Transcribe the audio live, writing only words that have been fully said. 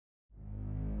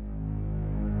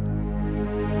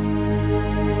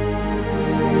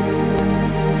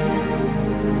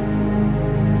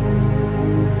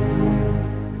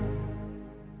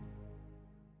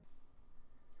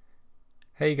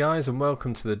Hey guys, and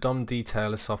welcome to the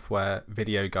DomDetailer software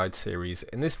video guide series.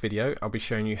 In this video I'll be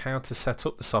showing you how to set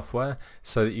up the software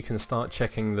so that you can start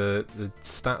checking the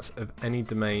stats of any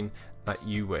domain that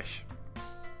you wish.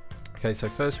 Okay, so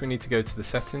first we need to go to the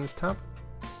settings tab.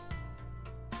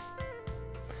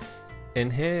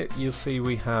 In here you'll see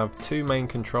we have two main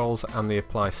controls and the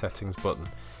apply settings button.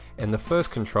 In the first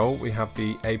control we have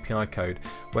the API code.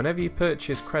 Whenever you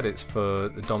purchase credits for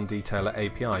the DomDetailer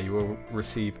API, you will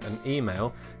receive an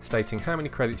email stating how many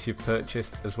credits you've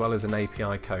purchased as well as an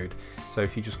API code. So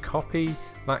if you just copy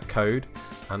that code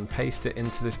and paste it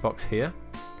into this box here,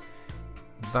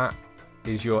 that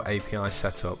is your API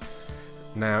setup.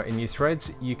 Now in your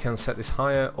threads you can set this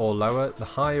higher or lower. The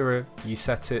higher you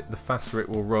set it, the faster it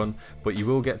will run, but you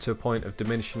will get to a point of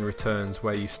diminishing returns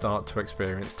where you start to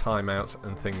experience timeouts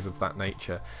and things of that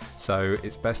nature. So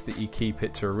it's best that you keep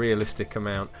it to a realistic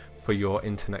amount for your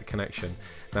internet connection.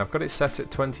 Now I've got it set at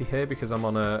 20 here because I'm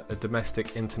on a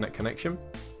domestic internet connection.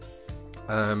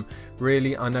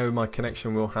 Really I know my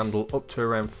connection will handle up to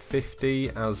around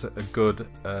 50 as a good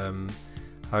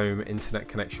home internet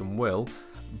connection will.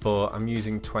 But I'm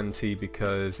using 20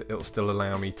 because it'll still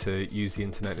allow me to use the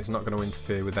internet. It's not going to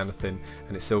interfere with anything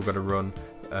and it's still going to run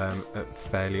at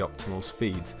fairly optimal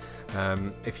speeds.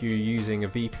 If you're using a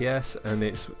VPS and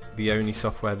it's the only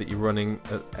software that you're running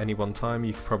at any one time,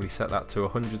 you could probably set that to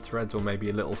 100 threads or maybe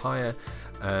a little higher,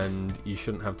 and you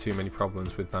shouldn't have too many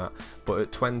problems with that. But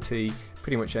at 20,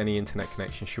 pretty much any internet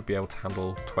connection should be able to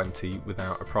handle 20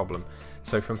 without a problem.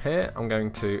 So from here I'm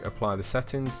going to apply the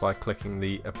settings by clicking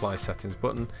the apply settings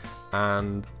button,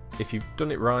 and if you've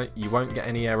done it right you won't get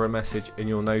any error message, and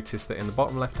you'll notice that in the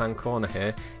bottom left hand corner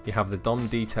here you have the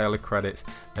DomDetailer credits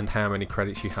and how many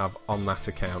credits you have on that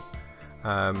account.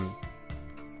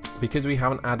 Because we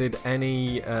haven't added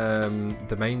any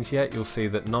domains yet, you'll see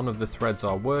that none of the threads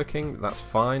are working. That's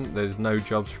fine, there's no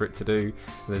jobs for it to do,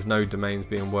 there's no domains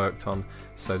being worked on,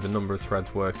 so the number of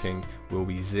threads working will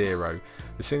be 0.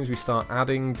 As soon as we start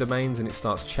adding domains and it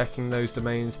starts checking those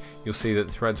domains, you'll see that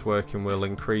the threads working will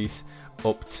increase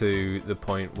up to the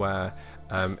point where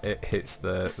it hits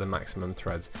the maximum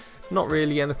threads. Not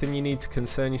really anything you need to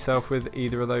concern yourself with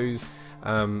either of those,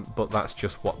 but that's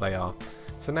just what they are.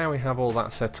 So now we have all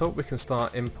that set up, we can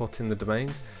start inputting the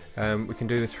domains. We can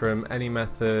do this from any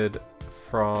method,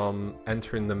 from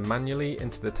entering them manually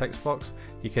into the text box.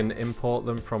 You can import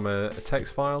them from a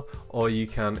text file, or you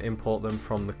can import them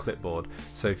from the clipboard.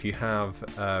 So if you have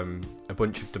a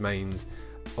bunch of domains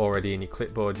already in your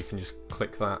clipboard, you can just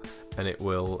click that and it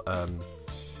will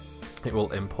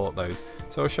import those.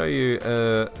 So I'll show you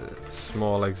a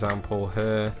small example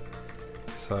here.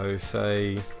 So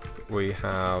say we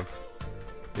have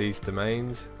these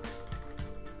domains.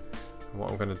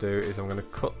 What I'm going to do is I'm going to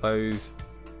cut those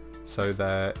so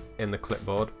they're in the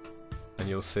clipboard, and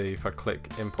you'll see if I click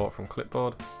import from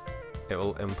clipboard it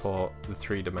will import the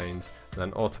 3 domains, and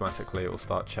then automatically it will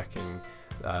start checking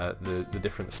the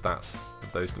different stats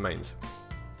of those domains.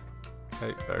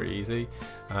 Okay, very easy.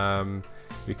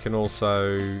 We can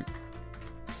also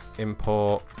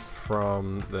import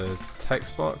from the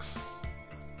text box.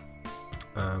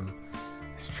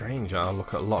 Strange, I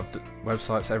look at a lot of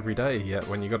websites every day, yet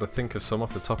when you got to think of some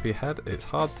off the top of your head it's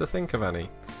hard to think of any.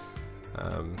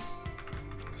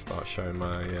 Start showing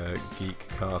my geek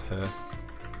card here.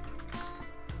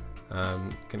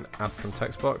 You can add from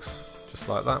text box just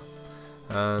like that,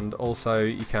 and also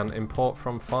you can import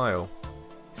from file.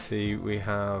 See, we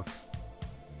have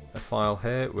a file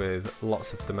here with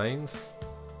lots of domains,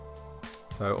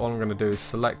 so all I'm going to do is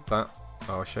select that.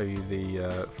 I'll show you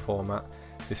the format.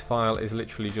 This file is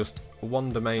literally just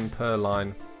 1 domain per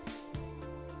line,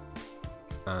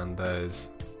 and I think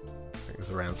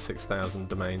there's around 6,000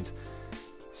 domains.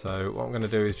 So what I'm going to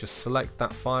do is just select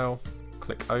that file,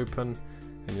 click open,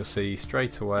 and you'll see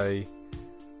straight away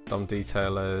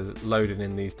DomDetailer loading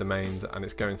in these domains, and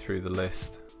it's going through the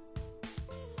list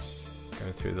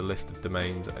of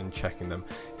domains and checking them.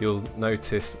 You'll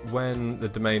notice when the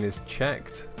domain is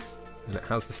checked and it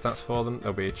has the stats for them,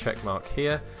 there'll be a check mark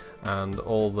here, and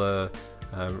all the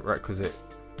requisite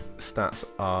stats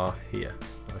are here.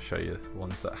 I'll show you the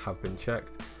ones that have been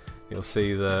checked. You'll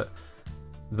see that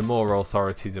the more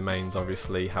authority domains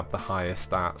obviously have the higher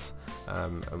stats,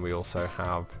 and we also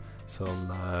have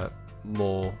some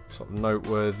more sort of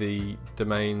noteworthy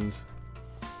domains,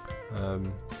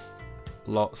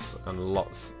 lots and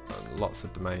lots and lots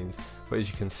of domains. But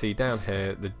as you can see down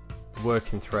here, the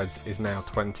working threads is now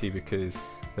 20 because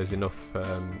there's enough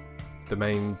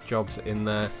domain jobs in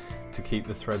there to keep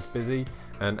the threads busy,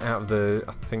 and out of the,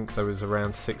 I think there was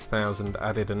around 6,000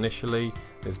 added initially,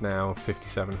 there's now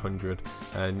 5,700,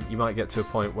 and you might get to a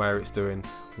point where it's doing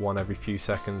one every few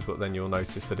seconds, but then you'll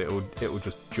notice that it will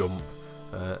just jump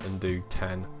and do 10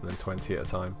 and then 20 at a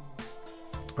time.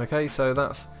 Okay, so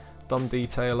that's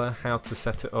DomDetailer, how to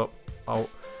set it up.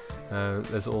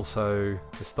 There's also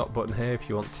the stop button here if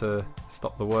you want to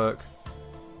stop the work.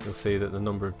 You'll see that the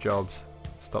number of jobs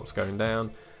stops going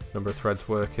down, number of threads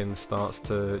working starts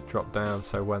to drop down,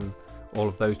 so when all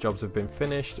of those jobs have been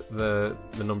finished, the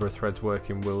number of threads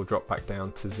working will drop back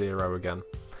down to 0 again.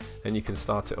 And you can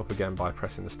start it up again by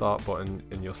pressing the start button,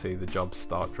 and you'll see the jobs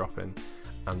start dropping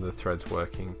and the threads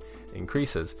working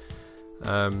increases.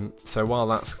 So while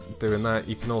that's doing that,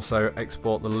 you can also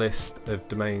export the list of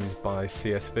domains by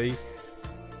CSV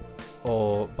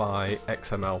or by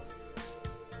XML.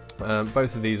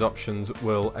 Both of these options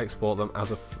will export them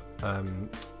as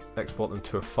export them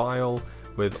to a file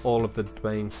with all of the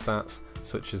domain stats,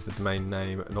 such as the domain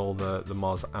name and all the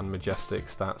Moz and Majestic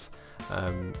stats,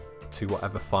 to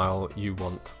whatever file you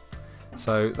want.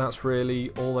 So that's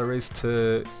really all there is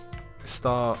to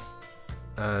start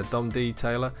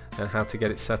DomDetailer and how to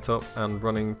get it set up and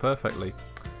running perfectly.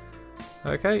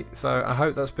 Okay, so I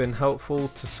hope that's been helpful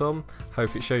to some.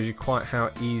 Hope it shows you quite how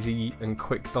easy and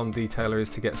quick DomDetailer is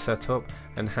to get set up,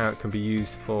 and how it can be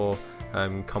used for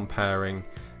comparing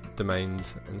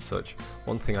domains and such.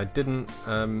 One thing I didn't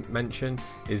mention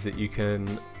is that you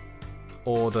can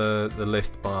order the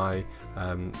list by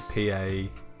PA,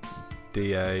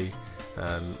 DA,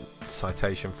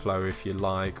 Citation Flow if you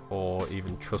like, or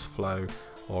even Trust Flow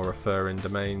or referring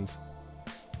domains.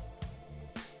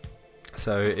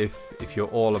 So if you're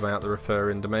all about the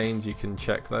referring domains, you can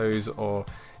check those, or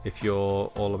if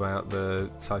you're all about the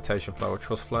Citation Flow or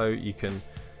Trust Flow, you can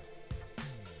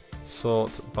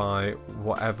sort by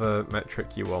whatever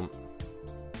metric you want.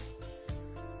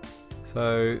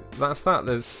 So that's that.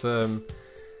 There's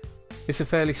it's a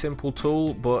fairly simple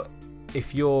tool, but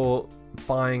if you're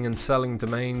buying and selling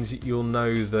domains, you'll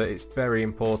know that it's very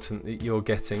important that you're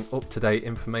getting up-to-date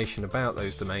information about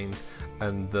those domains,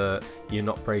 and that you're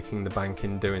not breaking the bank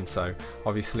in doing so.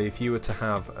 Obviously, if you were to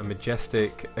have a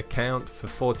Majestic account for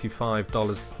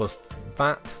 $45 plus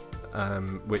VAT,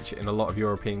 which in a lot of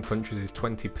European countries is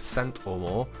 20% or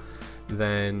more,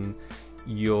 then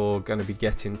you're going to be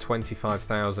getting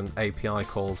 25,000 API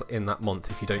calls in that month.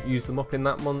 If you don't use them up in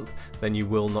that month, then you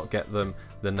will not get them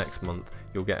the next month.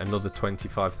 You'll get another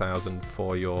 25,000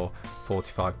 for your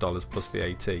 $45 plus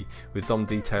VAT. With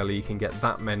DomDetailer, you can get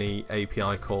that many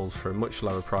API calls for a much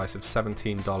lower price of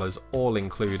 $17 all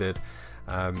included.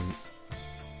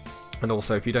 And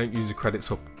also, if you don't use the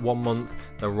credits up one month,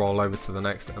 they'll roll over to the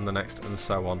next and the next and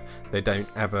so on. They don't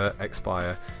ever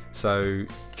expire. So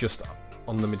just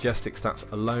on the Majestic stats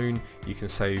alone, you can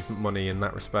save money in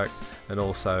that respect, and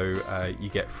also you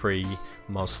get free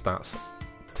Moz stats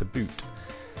to boot.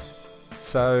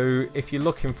 So if you're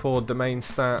looking for domain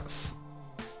stats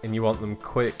and you want them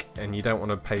quick and you don't want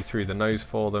to pay through the nose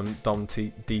for them,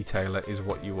 DomDetailer is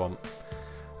what you want.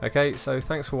 Okay, so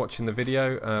thanks for watching the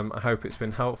video. I hope it's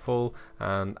been helpful,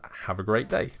 and have a great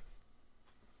day.